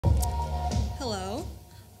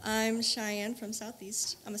I'm Cheyenne from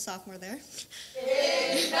Southeast. I'm a sophomore there.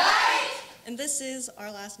 And this is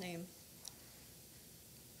our last name.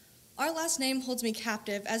 Our last name holds me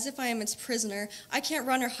captive, as if I am its prisoner. I can't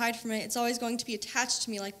run or hide from it. It's always going to be attached to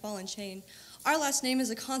me like ball and chain. Our last name is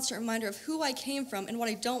a constant reminder of who I came from and what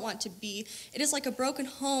I don't want to be. It is like a broken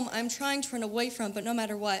home I'm trying to run away from, but no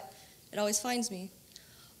matter what, it always finds me.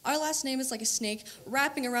 Our last name is like a snake,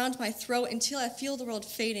 wrapping around my throat until I feel the world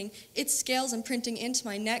fading, its scales imprinting into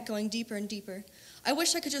my neck, going deeper and deeper. I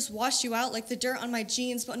wish I could just wash you out like the dirt on my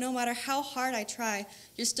jeans, but no matter how hard I try,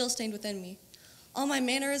 you're still stained within me. All my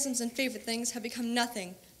mannerisms and favorite things have become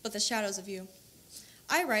nothing but the shadows of you.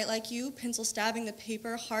 I write like you, pencil stabbing the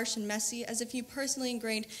paper, harsh and messy, as if you personally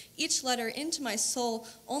ingrained each letter into my soul,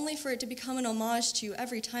 only for it to become an homage to you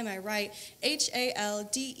every time I write.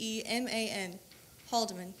 Haldeman.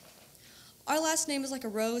 Haldeman. Our last name is like a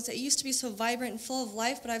rose. It used to be so vibrant and full of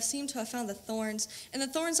life, but I've seemed to have found the thorns. And the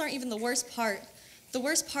thorns aren't even the worst part. The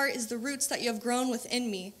worst part is the roots that you have grown within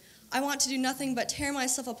me. I want to do nothing but tear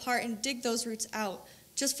myself apart and dig those roots out.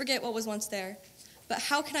 Just forget what was once there. But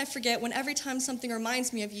how can I forget when every time something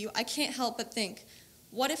reminds me of you, I can't help but think,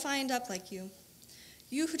 what if I end up like you?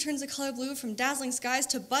 You who turns the color blue from dazzling skies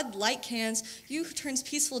to Bud Light cans. You who turns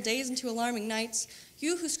peaceful days into alarming nights.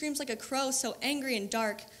 You who screams like a crow, so angry and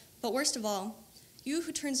dark. But worst of all, you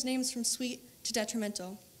who turns names from sweet to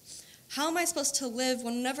detrimental. How am I supposed to live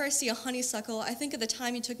whenever I see a honeysuckle, I think of the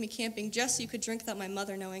time you took me camping just so you could drink without my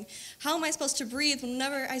mother knowing? How am I supposed to breathe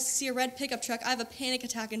whenever I see a red pickup truck, I have a panic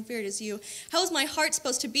attack and fear it is you? How is my heart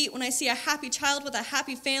supposed to beat when I see a happy child with a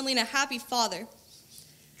happy family and a happy father?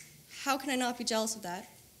 How can I not be jealous of that?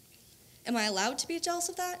 Am I allowed to be jealous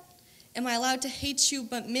of that? Am I allowed to hate you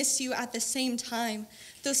but miss you at the same time?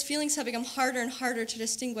 Those feelings have become harder and harder to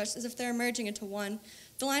distinguish, as if they're merging into one,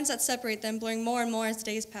 the lines that separate them blurring more and more as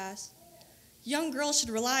days pass. Young girls should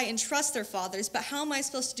rely and trust their fathers, but how am I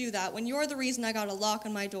supposed to do that when you're the reason I got a lock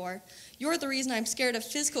on my door? You're the reason I'm scared of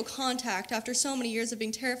physical contact after so many years of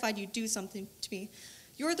being terrified you'd do something to me.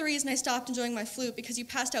 You're the reason I stopped enjoying my flute because you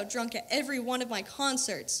passed out drunk at every one of my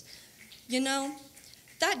concerts. You know,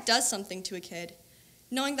 that does something to a kid,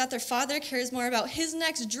 knowing that their father cares more about his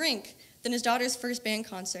next drink than his daughter's first band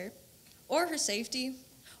concert, or her safety,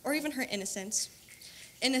 or even her innocence.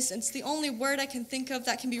 Innocence, the only word I can think of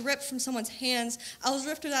that can be ripped from someone's hands. I was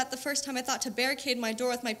ripped of that the first time I thought to barricade my door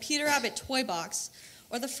with my Peter Rabbit toy box,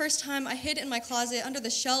 or the first time I hid in my closet under the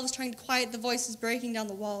shelves trying to quiet the voices breaking down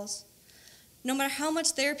the walls. No matter how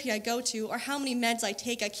much therapy I go to or how many meds I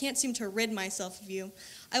take, I can't seem to rid myself of you.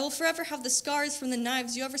 I will forever have the scars from the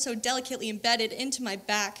knives you ever so delicately embedded into my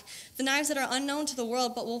back, the knives that are unknown to the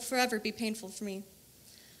world but will forever be painful for me.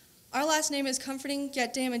 Our last name is comforting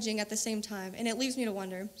yet damaging at the same time, and it leaves me to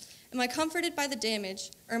wonder, am I comforted by the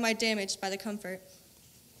damage, or am I damaged by the comfort?